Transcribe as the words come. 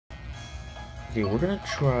Okay, we're gonna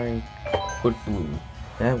try with Blue.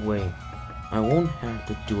 That way, I won't have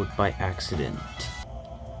to do it by accident.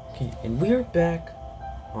 Okay, and we are back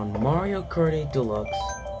on Mario Kart 8 Deluxe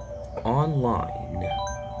Online.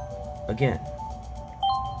 Again.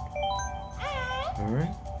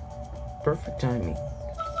 Alright. Perfect timing.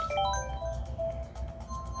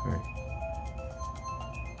 Alright.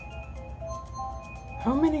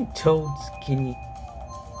 How many toads can you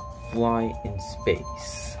fly in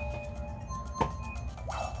space?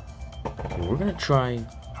 Okay, we're gonna try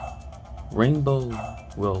Rainbow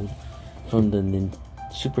Road from the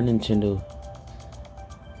Super Nintendo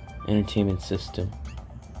Entertainment System.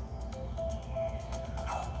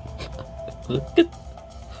 Look at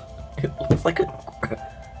it, looks like a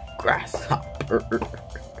grasshopper.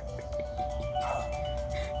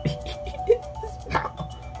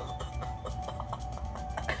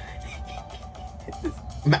 His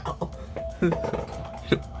mouth.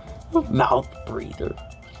 Mouth breather.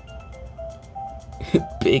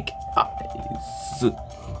 Big eyes.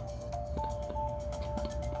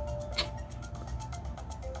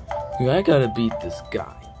 I gotta beat this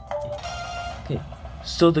guy. Okay,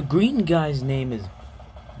 so the green guy's name is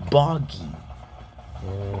Boggy.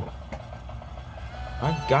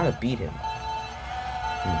 I gotta beat him.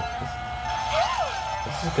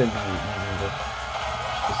 This is gonna be easy.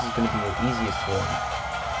 This is gonna be the easiest one.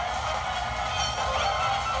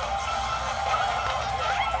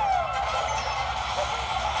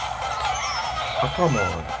 Oh, come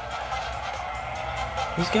on.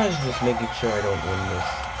 These guys are just making sure I don't win this.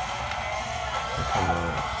 Oh, come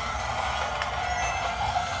on.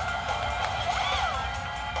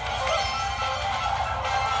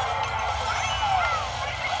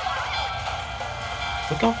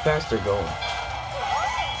 Look how fast they're going.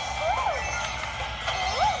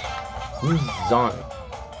 Who's Sonic?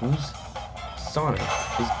 Who's Sonic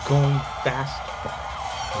is going faster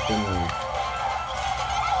than me?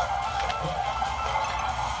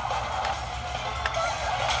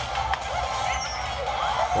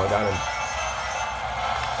 Oh, I got him.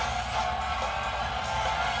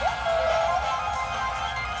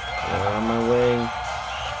 Get on my way.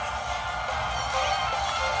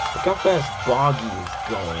 Look how fast Boggy is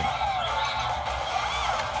going.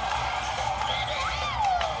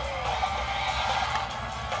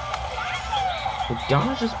 Did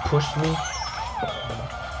Donna just push me?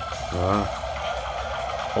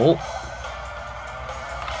 Oh.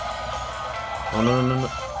 Oh, no, no, no, no.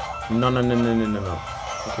 No, no, no, no, no, no, no.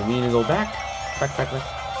 Okay, we need to go back. Back. Okay.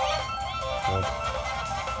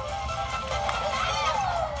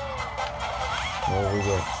 Oh, we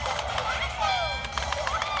go.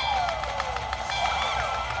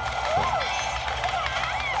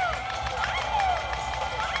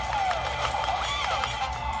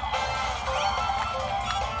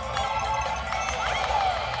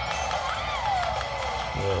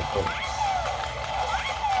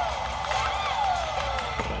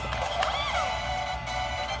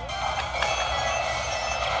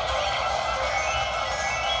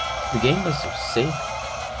 The game is so safe.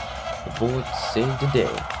 The bullet saved the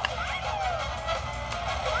day.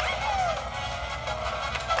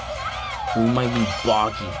 We might be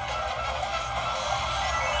Boggy.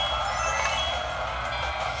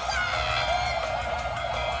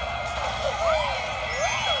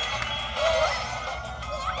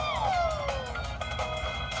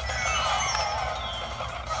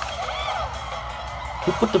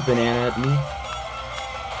 Who put the banana at me?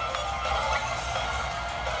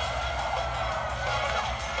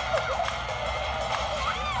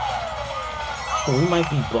 Oh, we might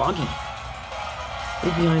be Boggy.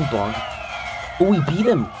 We're behind Boggy. Oh, we beat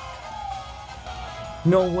him.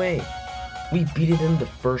 No way. We beat him the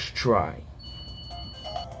first try.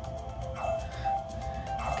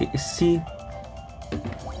 Okay, you see?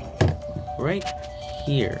 Right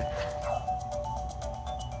here.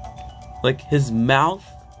 Like, his mouth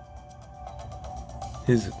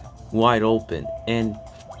is wide open. And...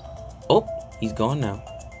 oh, he's gone now.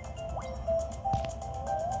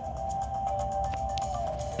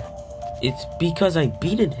 It's because I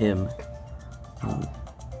beated him.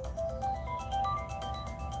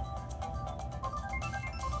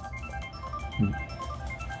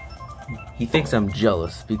 He thinks I'm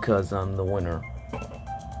jealous because I'm the winner.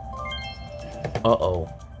 Uh-oh.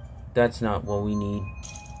 That's not what we need.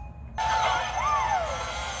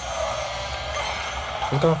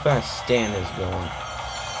 Look how fast Stan is going.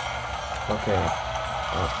 Okay.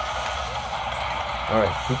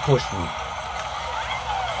 Alright, who pushed me?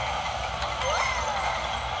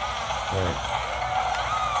 Alright.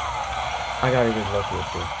 I gotta get lucky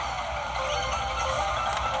with this.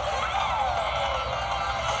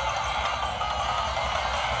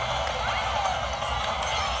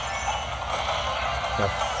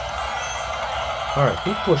 Alright,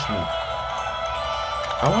 who pushed me?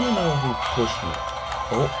 I want to know who pushed me.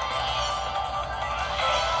 Oh.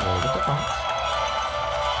 No, get the box.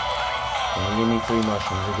 And give me 3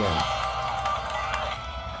 mushrooms again.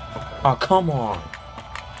 Oh, come on.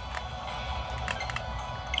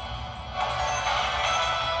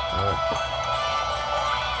 Alright.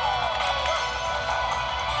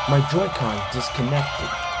 My Joy-Con disconnected.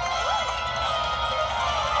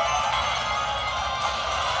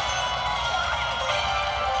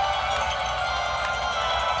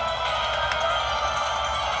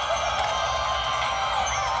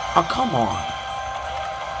 Oh, come on.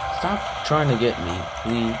 Stop trying to get me,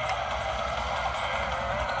 please.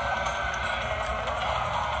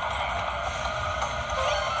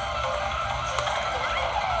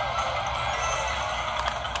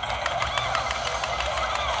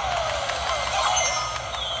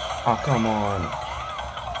 Oh, come on.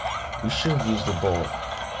 We should have used the ball.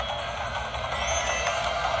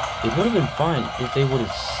 It would have been fine if they would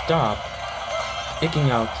have stopped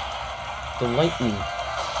picking out the lightning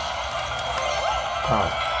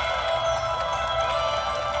power.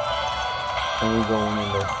 And we going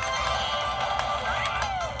in there.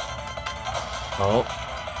 Oh.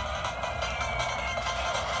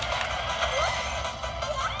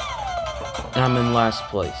 I'm in last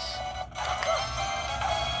place.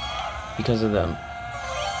 Because of them.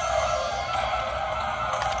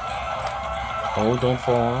 Oh, don't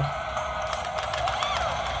fall off.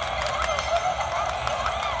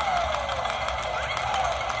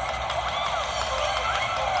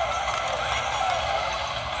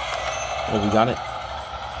 Oh, we got it.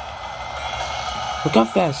 Look how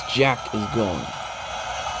fast Jack is going.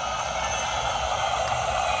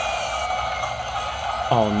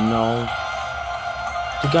 Oh no.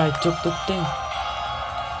 The guy took the thing.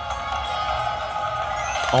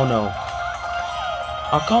 Oh no.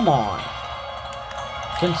 Oh, come on.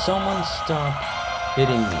 Can someone stop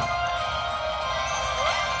hitting me?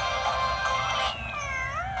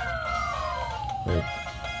 Wait.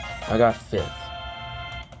 I got 5th.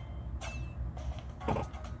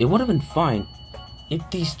 It would have been fine if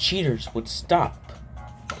these cheaters would stop.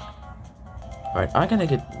 Alright, I'm gonna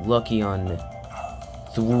get lucky on the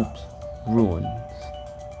ruins.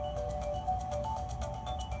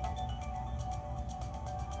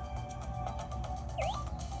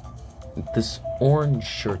 This orange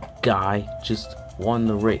shirt guy just won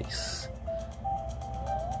the race.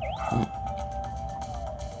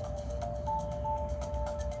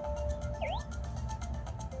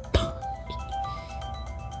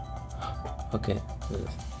 Okay.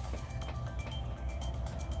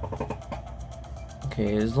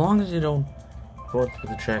 Okay, as long as you don't go through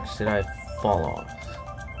the tracks that I fall off.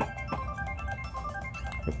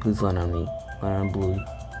 Please land on me. Land on Bluey.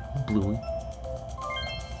 Bluey.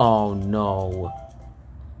 Oh no.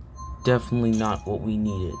 Definitely not what we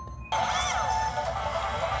needed.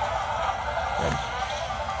 Right.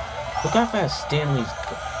 Look how fast Stanley's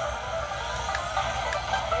go.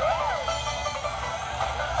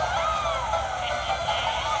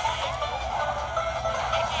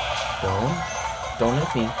 Don't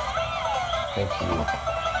hit me. Thank you. No.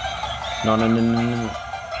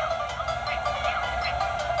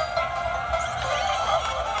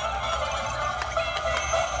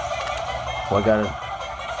 Oh, I got it.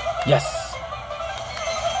 Yes!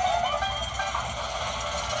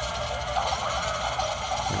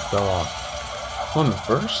 It fell off. I'm in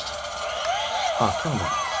first? Oh, come on.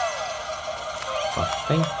 Oh,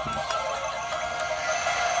 thank you.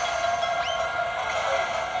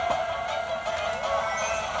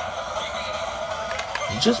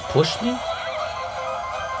 You just pushed me?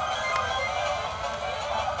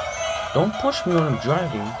 Don't push me when I'm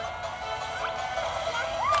driving.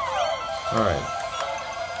 Alright.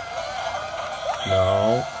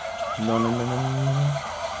 No. No.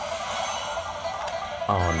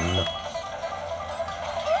 Oh no.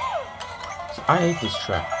 See, I hate this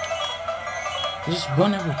track. You just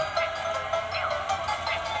run every...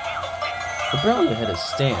 We're barely ahead of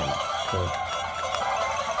Stan. So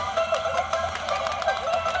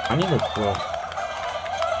I need to throw.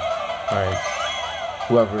 Alright.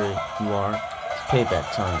 Whoever you are, it's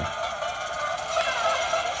payback time.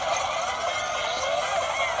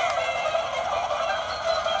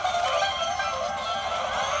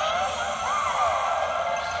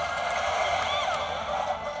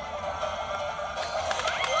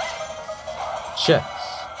 Chess.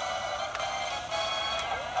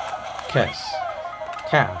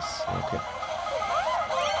 Cass. Okay.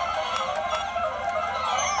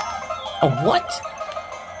 Oh, what?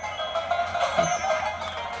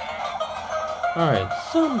 Alright,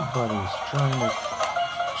 somebody's trying to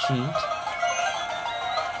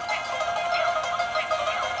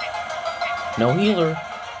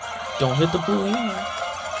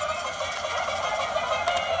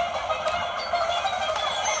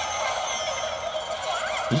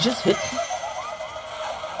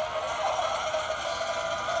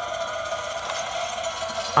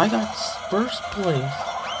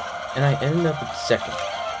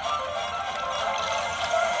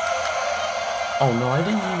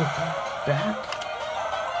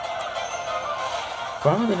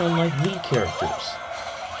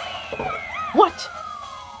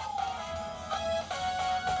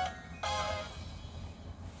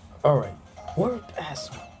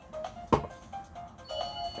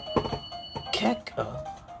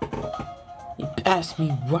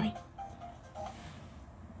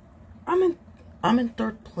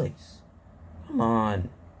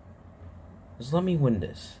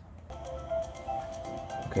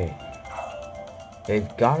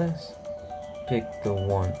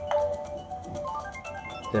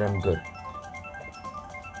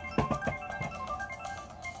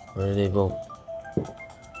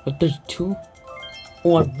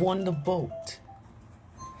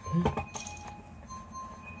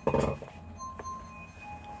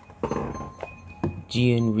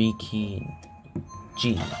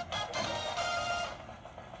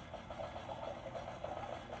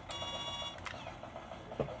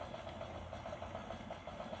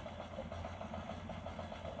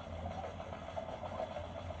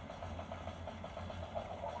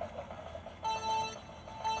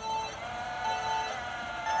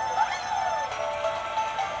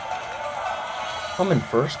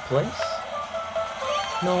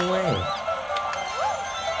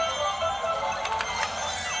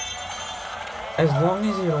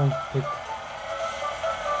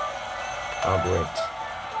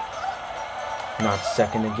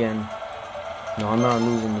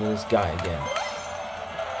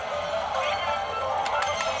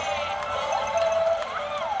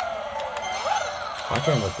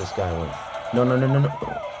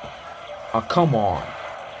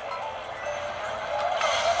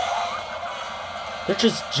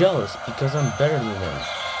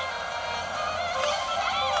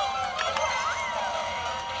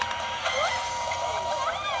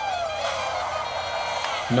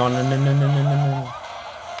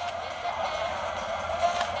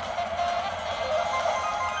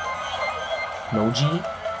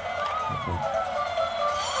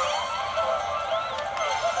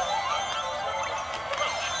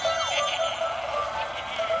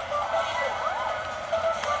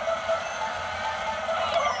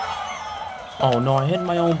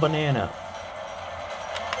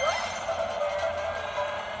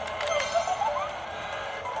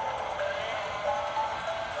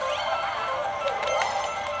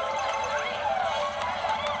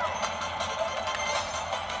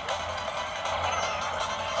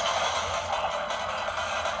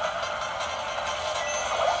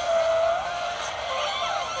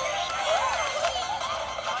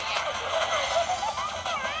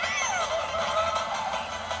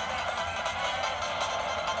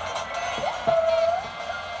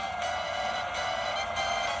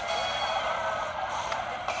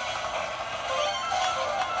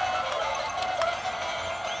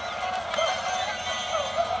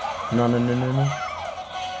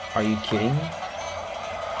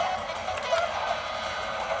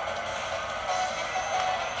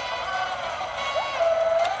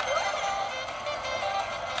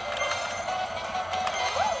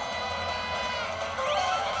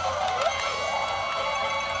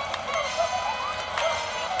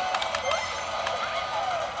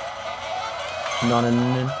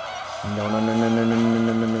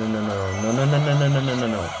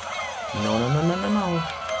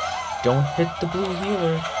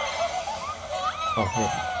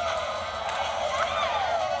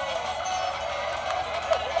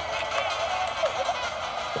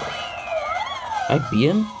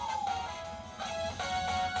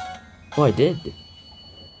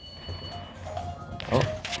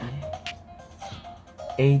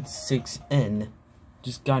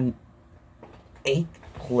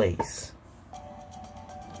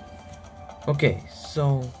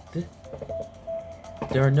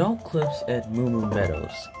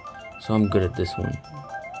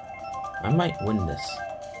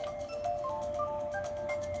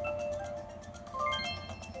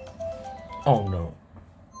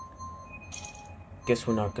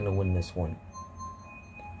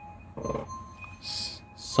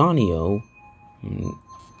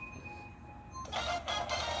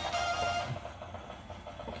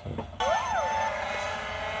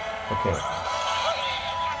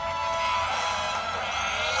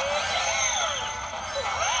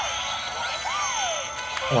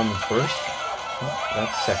One first. Oh,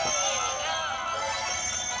 that's second.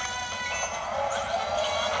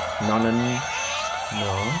 No.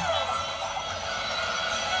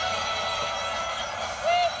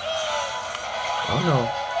 Oh no.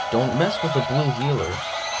 Don't mess with the blue healer.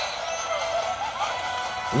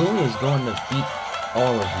 Bluey is going to beat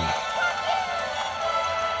all of you.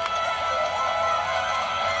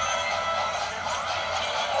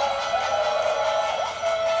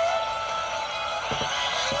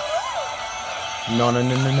 No.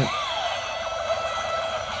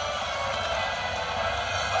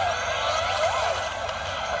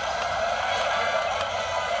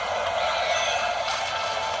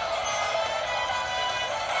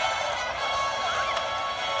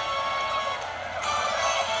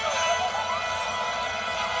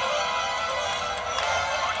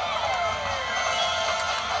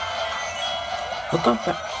 Look up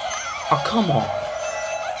that. Oh, come on.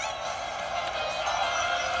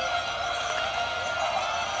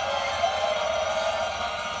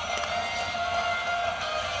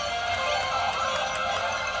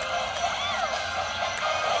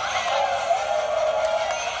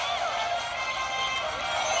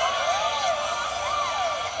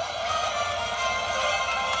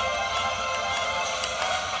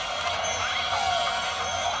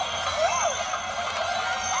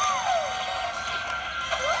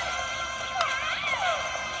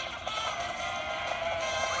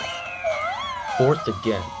 Fourth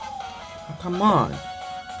again. Oh, come on.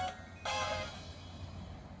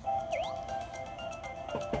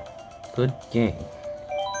 Good game.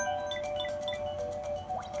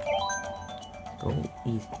 Go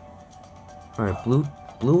easy. Alright,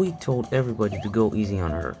 Bluey told everybody to go easy on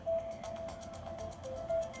her.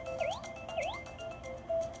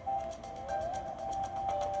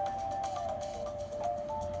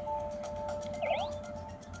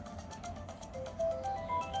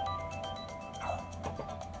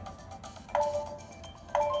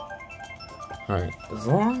 Alright, as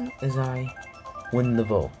long as I win the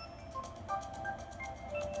vote.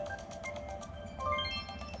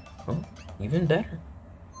 Oh, even better.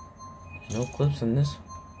 There's no clips in this.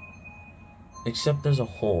 Except there's a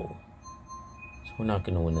hole. So we're not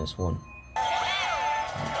gonna win this one.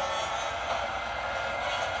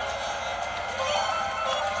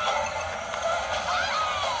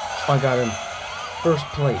 I got him. First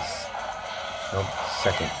place. Nope,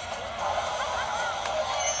 second.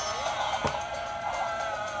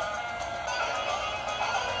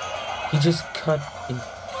 He just cut in.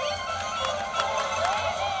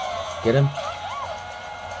 Get him?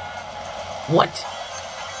 What?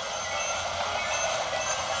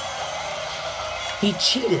 He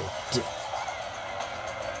cheated.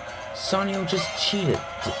 Sanyo just cheated.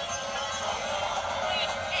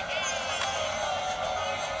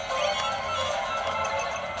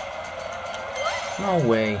 No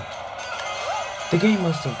way. The game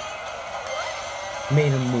must have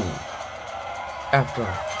made him move. After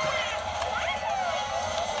all.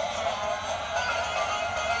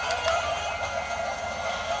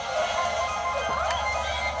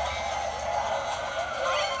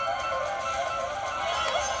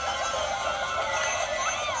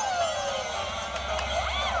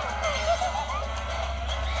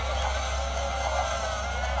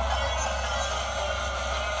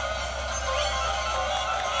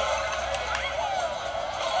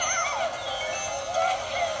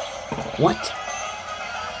 What?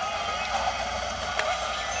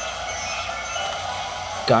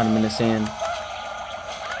 Got him in the sand.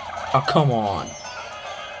 Oh, come on.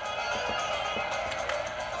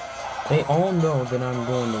 They all know that I'm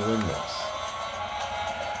going to win this.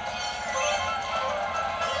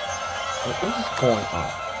 What is going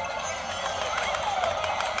on?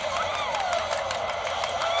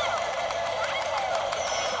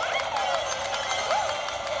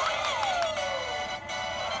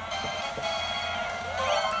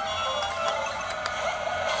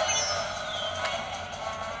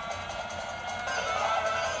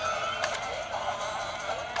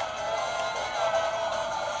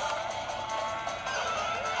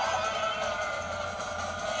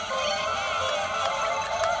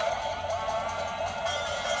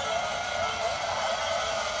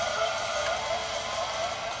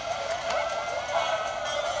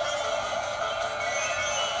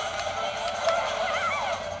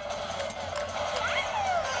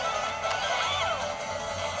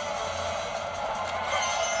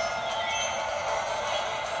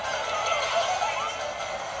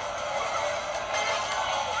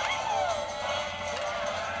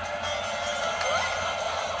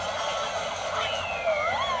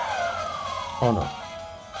 Oh no.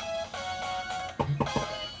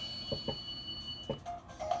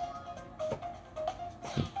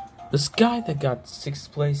 This guy that got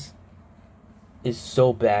 6th place is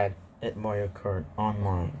so bad at Mario Kart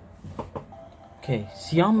Online. Okay,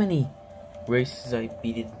 see how many races I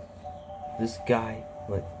beat this guy?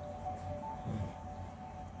 Like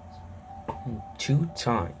 2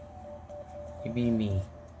 times. He beat me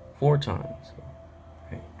 4 times.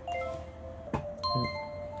 Right.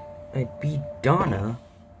 I beat Donna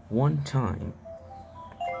 1 time.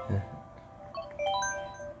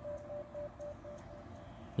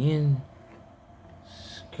 And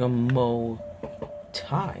Skamo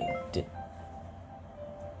tied.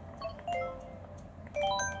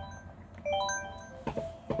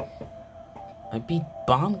 I beat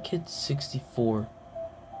Bomb Kid 64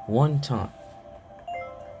 1 time.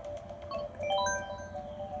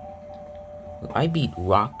 I beat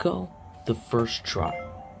Rocco the first try.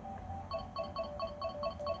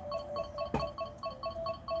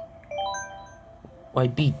 I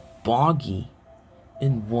beat Boggy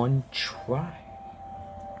in 1 try.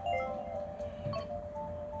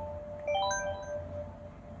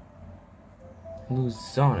 Lose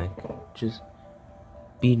Sonic just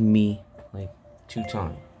beat me like 2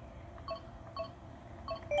 times.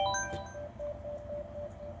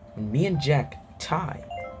 And me and Jack tied.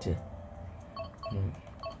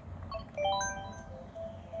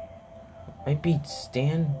 I beat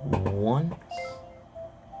Stan once.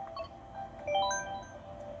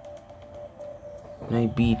 And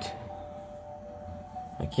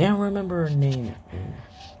I can't remember her name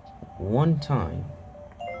 1 time.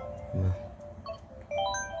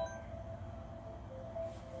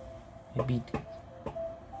 I beat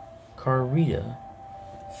Carita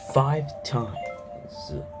 5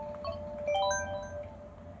 times.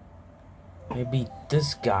 I beat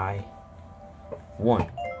this guy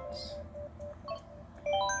once.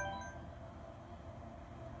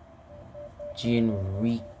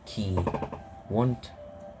 Gianrique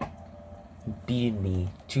beat me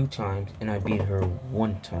 2 times, and I beat her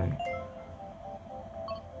 1 time.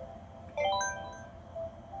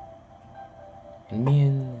 And me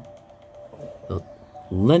and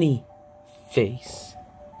Lenny Face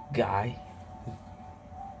guy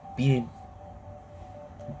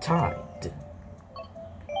tied.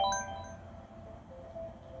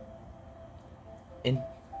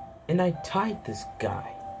 And I tied this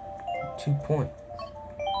guy 2 points.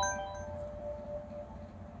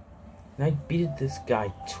 And I beat this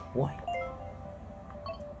guy twice.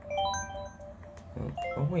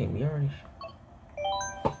 Oh wait,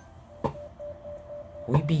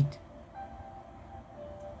 we beat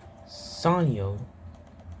Sanyo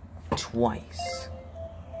twice.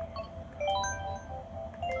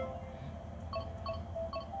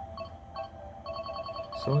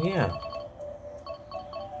 So yeah.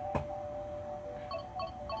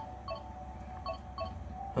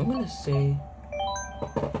 I'm gonna say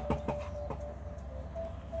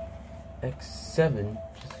X7,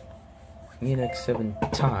 me and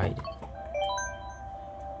X7 tied.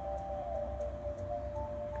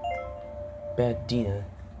 Bad Dina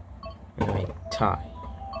and I tie.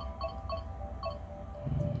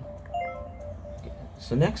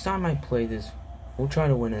 So next time I play this, we'll try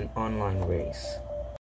to win an online race.